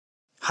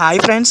Hi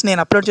friends, నేను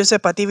upload చేసే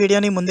ప్రతి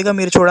వీడియోని ముందుగా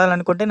మీరు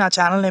చూడాలనుకుంటే నా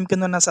ఛానల్ నేమ్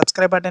కింద ఉన్న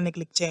సబ్స్క్రైబ్ బటన్ని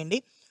క్లిక్ చేయండి.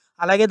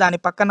 అలాగే దాని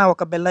పక్కన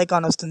ఒక బెల్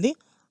ఐకాన్ వస్తుంది.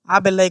 ఆ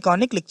బెల్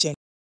ఐకాన్ని క్లిక్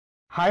చేయండి.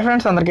 హాయ్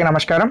ఫ్రెండ్స్, అందరికీ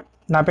నమస్కారం.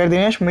 నా పేరు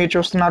దినేష్. మీరు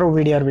చూస్తున్నారు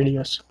వీడిఆర్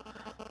వీడియోస్.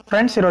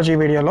 ఫ్రెండ్స్, ఈరోజు ఈ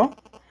వీడియోలో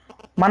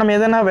మనం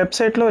ఏదైనా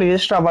వెబ్సైట్లో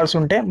రిజిస్టర్ అవ్వాల్సి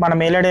ఉంటే మన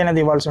మెయిల్ ఐడి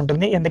అనేది ఇవ్వాల్సి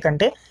ఉంటుంది.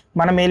 ఎందుకంటే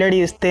మన మెయిల్ ఐడి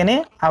ఇస్తేనే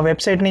ఆ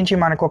వెబ్సైట్ నుంచి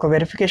మనకు ఒక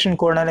వెరిఫికేషన్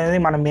కోడ్ అనేది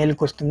మన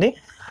మెయిల్కి వస్తుంది.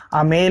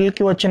 ఆ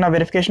మెయిల్కి వచ్చిన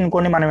వెరిఫికేషన్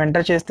కోడ్ని మనం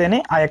ఎంటర్ చేస్తేనే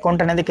ఆ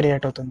అకౌంట్ అనేది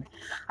క్రియేట్ అవుతుంది.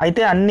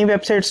 అయితే అన్ని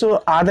వెబ్సైట్స్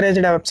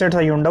ఆథరైజ్డ్ వెబ్సైట్స్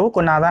అవి ఉండవు,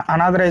 కొన్ని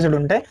అనాథరైజ్డ్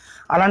ఉంటాయి.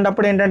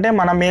 అలాంటప్పుడు ఏంటంటే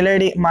మన మెయిల్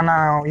ఐడి, మన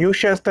యూజ్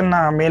చేస్తున్న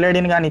మెయిల్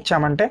ఐడిని కానీ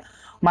ఇచ్చామంటే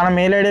మన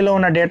మెయిల్ ఐడిలో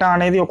ఉన్న డేటా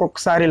అనేది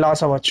ఒక్కొక్కసారి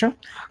లాస్ అవ్వచ్చు.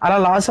 అలా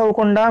లాస్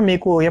అవ్వకుండా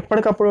మీకు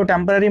ఎప్పటికప్పుడు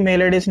టెంపరీ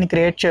మెయిల్ ఐడీస్ని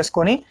క్రియేట్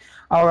చేసుకొని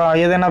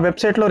ఏదైనా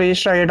వెబ్సైట్లో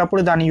రిజిస్టర్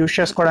అయ్యేటప్పుడు దాన్ని యూజ్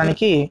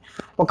చేసుకోవడానికి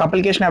ఒక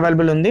అప్లికేషన్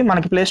అవైలబుల్ ఉంది.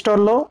 మనకి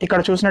ప్లేస్టోర్లో ఇక్కడ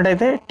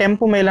చూసినట్టయితే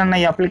టెంప్ మెయిల్ అన్న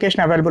ఈ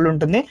అప్లికేషన్ అవైలబుల్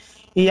ఉంటుంది.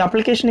 ఈ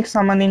అప్లికేషన్కి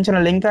సంబంధించిన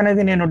లింక్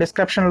అనేది నేను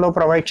డిస్క్రిప్షన్లో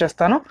ప్రొవైడ్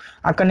చేస్తాను.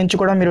 అక్కడి నుంచి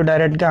కూడా మీరు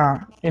డైరెక్ట్గా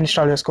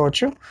ఇన్స్టాల్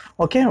చేసుకోవచ్చు.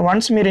 ఓకే,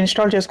 వన్స్ మీరు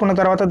ఇన్స్టాల్ చేసుకున్న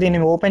తర్వాత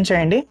దీన్ని ఓపెన్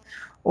చేయండి.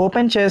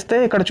 ఓపెన్ చేస్తే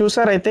ఇక్కడ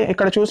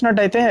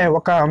చూసినట్టయితే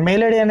ఒక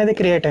మెయిల్ ఐడి అనేది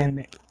క్రియేట్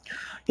అయింది.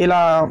 ఇలా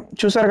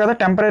చూసారు కదా,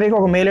 టెంపరీగా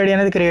ఒక మెయిల్ ఐడి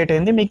అనేది క్రియేట్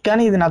అయింది. మీకు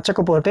కానీ ఇది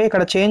నచ్చకపోతే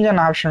ఇక్కడ చేంజ్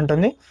అనే ఆప్షన్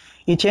ఉంటుంది.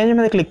 ఈ చేంజ్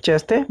మీద క్లిక్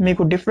చేస్తే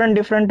మీకు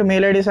డిఫరెంట్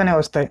మెయిల్ ఐడీస్ అనేవి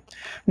వస్తాయి.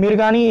 మీరు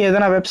కానీ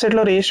ఏదైనా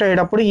వెబ్సైట్లో రిజిస్టర్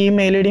అయ్యేటప్పుడు ఈ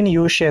మెయిల్ ఐడిని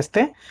యూజ్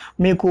చేస్తే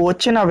మీకు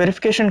వచ్చిన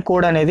వెరిఫికేషన్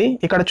కోడ్ అనేది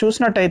ఇక్కడ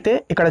చూసినట్టయితే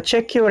ఇక్కడ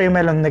చెక్ యువర్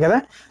ఈమెయిల్ ఉంది కదా,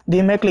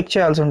 దీని మీద క్లిక్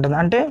చేయాల్సి ఉంటుంది.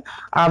 అంటే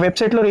ఆ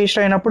వెబ్సైట్లో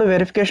రిజిస్టర్ అయినప్పుడు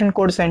వెరిఫికేషన్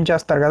కోడ్ సెండ్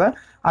చేస్తారు కదా,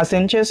 ఆ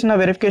సెండ్ చేసిన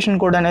వెరిఫికేషన్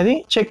కోడ్ అనేది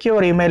చెక్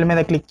యువర్ ఈమెయిల్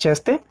మీద క్లిక్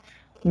చేస్తే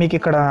మీకు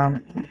ఇక్కడ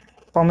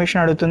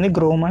పర్మిషన్ అడుగుతుంది,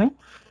 గ్రోమ్ అని.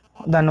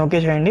 దాన్ని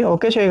ఓకే చేయండి.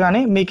 ఓకే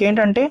చేయగానే మీకు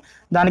ఏంటంటే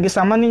దానికి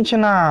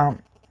సంబంధించిన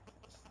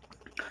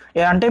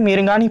అంటే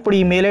మీరు కానీ ఇప్పుడు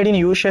ఈ మెయిల్ ఐడిని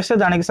యూజ్ చేస్తే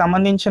దానికి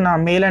సంబంధించిన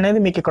మెయిల్ అనేది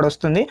మీకు ఇక్కడ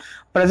వస్తుంది.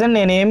 ప్రజెంట్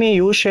నేను ఏమీ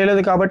యూజ్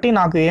చేయలేదు కాబట్టి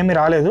నాకు ఏమీ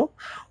రాలేదు.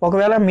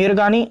 ఒకవేళ మీరు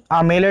కానీ ఆ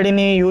మెయిల్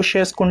ఐడిని యూజ్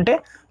చేసుకుంటే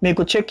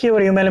మీకు చెక్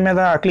యువర్ ఈమెయిల్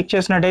మీద క్లిక్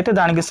చేసినట్టయితే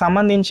దానికి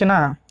సంబంధించిన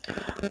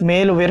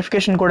మెయిల్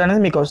వెరిఫికేషన్ కోడ్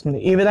అనేది మీకు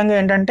వస్తుంది. ఈ విధంగా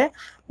ఏంటంటే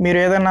మీరు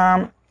ఏదైనా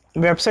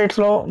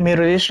వెబ్సైట్స్లో మీరు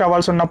రిజిస్టర్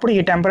అవ్వాల్సి ఉన్నప్పుడు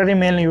ఈ టెంపరీ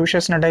మెయిల్ని యూజ్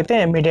చేసినట్టయితే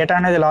మీ డేటా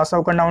అనేది లాస్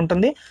అవ్వకుండా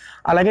ఉంటుంది.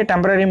 అలాగే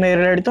టెంపరీ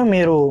మెయిల్ ఐడితో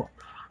మీరు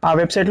ఆ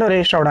వెబ్సైట్లో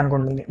రిజిస్టర్ అవ్వడానికి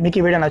ఉంటుంది. మీకు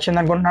ఈ వీడియో నచ్చింది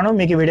అనుకుంటున్నాను.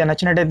 మీకు ఈ వీడియో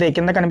నచ్చినట్టయితే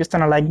కింద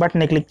కనిపిస్తున్న లైక్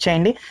బటన్ని క్లిక్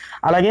చేయండి.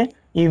 అలాగే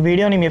ఈ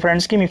వీడియోని మీ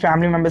ఫ్రెండ్స్కి, మీ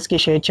ఫ్యామిలీ మెంబర్స్కి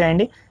షేర్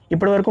చేయండి.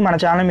 ఇప్పటివరకు మన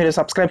ఛానల్ మీరు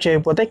సబ్స్క్రైబ్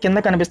చేయకపోతే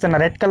కింద కనిపిస్తున్న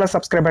రెడ్ కలర్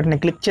సబ్స్క్రైబ్ బటన్ని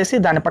క్లిక్ చేసి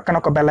దాని పక్కన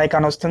ఒక బెల్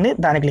ఐకాన్ వస్తుంది,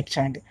 దాన్ని క్లిక్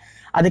చేయండి.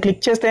 అది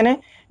క్లిక్ చేస్తేనే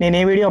నేను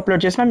ఏ వీడియో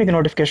అప్లోడ్ చేసినా మీకు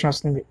నోటిఫికేషన్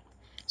వస్తుంది.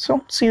 So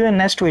see you in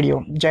next video.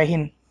 జై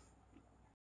హింద్.